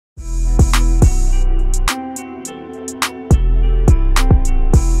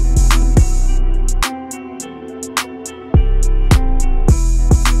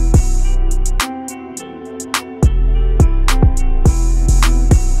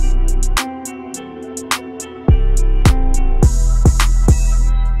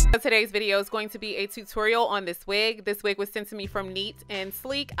Today's video is going to be a tutorial on this wig. This wig was sent to me from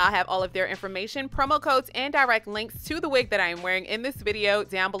Neatandsleek. I'll have all of their information, promo codes, and direct links to the wig that I am wearing in this video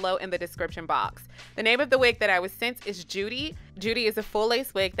down below in the description box. The name of the wig that I was sent is Judy. Judy is a full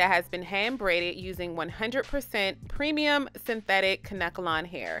lace wig that has been hand braided using 100% premium synthetic Kanekalon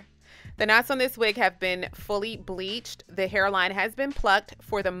hair. The knots on this wig have been fully bleached. The hairline has been plucked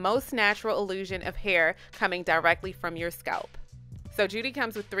for the most natural illusion of hair coming directly from your scalp. So Judy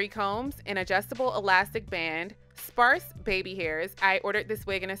comes with 3 combs, an adjustable elastic band, sparse baby hairs. I ordered this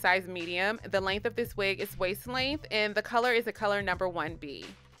wig in a size medium. The length of this wig is waist length and the color is a color number 1B.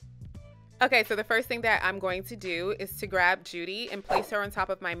 Okay, so the first thing that I'm going to do is to grab Judy and place her on top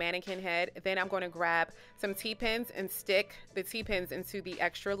of my mannequin head. Then I'm going to grab some T-pins and stick the T-pins into the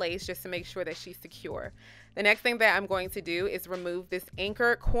extra lace just to make sure that she's secure. The next thing that I'm going to do is remove this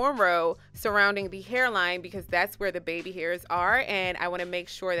anchor cornrow surrounding the hairline because that's where the baby hairs are, and I want to make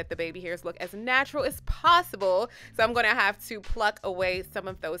sure that the baby hairs look as natural as possible. So I'm going to have to pluck away some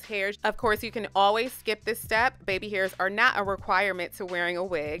of those hairs. Of course, you can always skip this step. Baby hairs are not a requirement to wearing a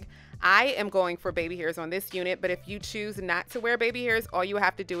wig. I am going for baby hairs on this unit, but if you choose not to wear baby hairs, all you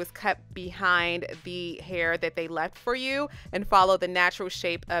have to do is cut behind the hair that they left for you and follow the natural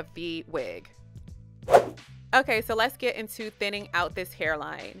shape of the wig. Okay, so let's get into thinning out this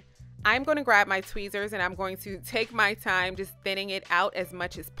hairline. I'm going to grab my tweezers and I'm going to take my time just thinning it out as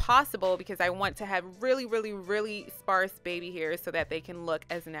much as possible because I want to have really sparse baby hairs so that they can look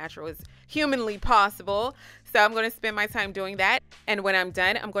as natural as humanly possible. So I'm going to spend my time doing that. And when I'm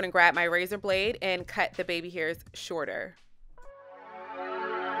done, I'm going to grab my razor blade and cut the baby hairs shorter.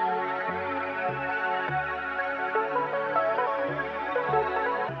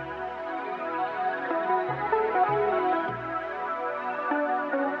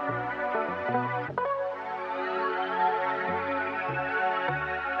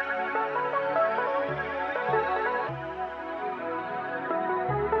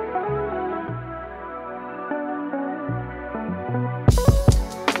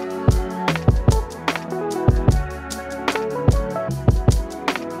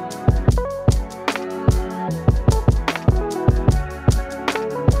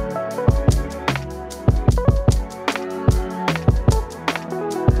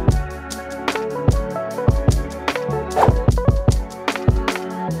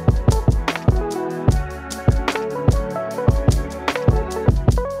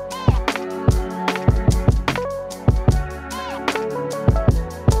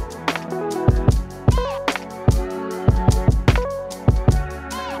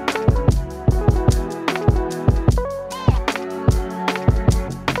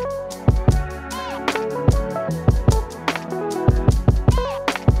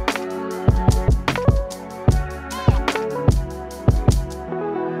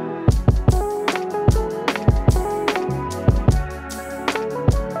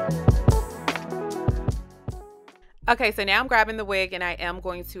 Okay, so now I'm grabbing the wig and I am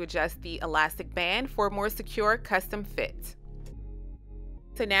going to adjust the elastic band for a more secure custom fit.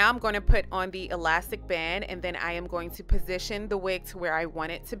 So now I'm going to put on the elastic band and then I am going to position the wig to where I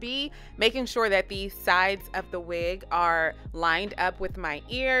want it to be, making sure that the sides of the wig are lined up with my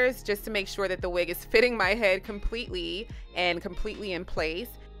ears just to make sure that the wig is fitting my head completely and completely in place.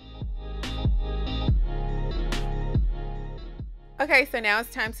 Okay, so now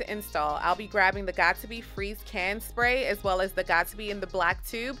it's time to install. I'll be grabbing the Got2b Freeze Can Spray as well as the Got2b in the black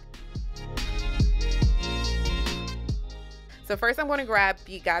tube. So first I'm going to grab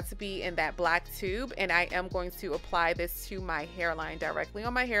the Got2b in that black tube and I am going to apply this to my hairline, directly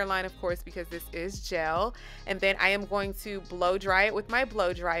on my hairline, of course, because this is gel. And then I am going to blow dry it with my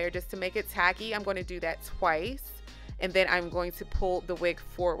blow dryer just to make it tacky. I'm going to do that twice and then I'm going to pull the wig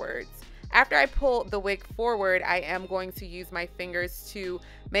forwards. After I pull the wig forward, I am going to use my fingers to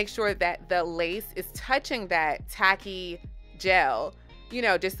make sure that the lace is touching that tacky gel, you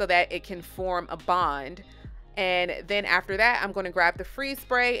know, just so that it can form a bond. And then after that, I'm going to grab the freeze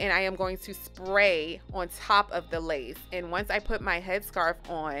spray and I am going to spray on top of the lace. And once I put my headscarf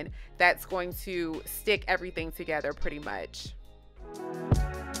on, that's going to stick everything together pretty much.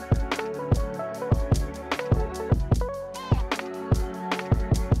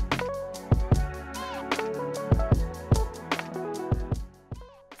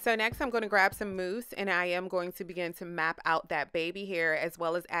 So next I'm going to grab some mousse and I am going to begin to map out that baby hair as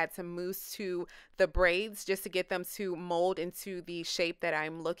well as add some mousse to the braids just to get them to mold into the shape that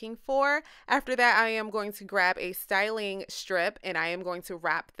I'm looking for. After that, I am going to grab a styling strip and I am going to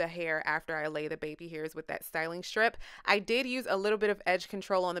wrap the hair after I lay the baby hairs with that styling strip. I did use a little bit of edge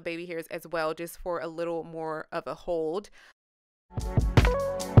control on the baby hairs as well, just for a little more of a hold.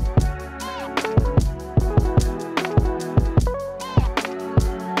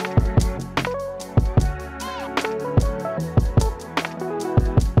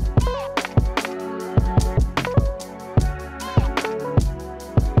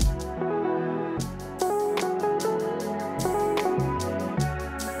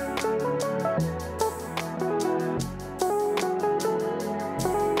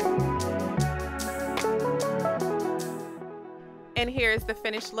 And here's the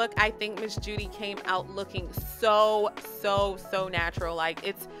finished look. I think Miss Judy came out looking so natural. Like,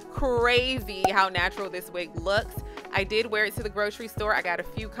 it's crazy how natural this wig looks. I did wear it to the grocery store. I got a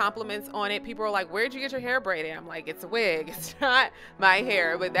few compliments on it. People were like, where'd you get your hair braided? I'm like, it's a wig. It's not my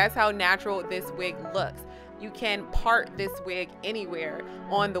hair, but that's how natural this wig looks. You can part this wig anywhere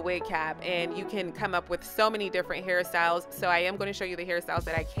on the wig cap, and you can come up with so many different hairstyles. So I am going to show you the hairstyles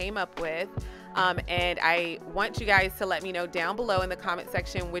that I came up with. And I want you guys to let me know down below in the comment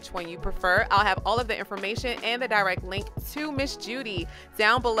section which one you prefer. I'll have all of the information and the direct link to Miss Judy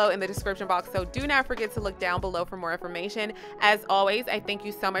down below in the description box, so do not forget to look down below for more information. As always, I thank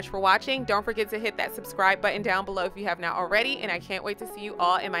you so much for watching. Don't forget to hit that subscribe button down below if you have not already, and I can't wait to see you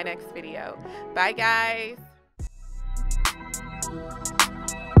all in my next video. Bye guys.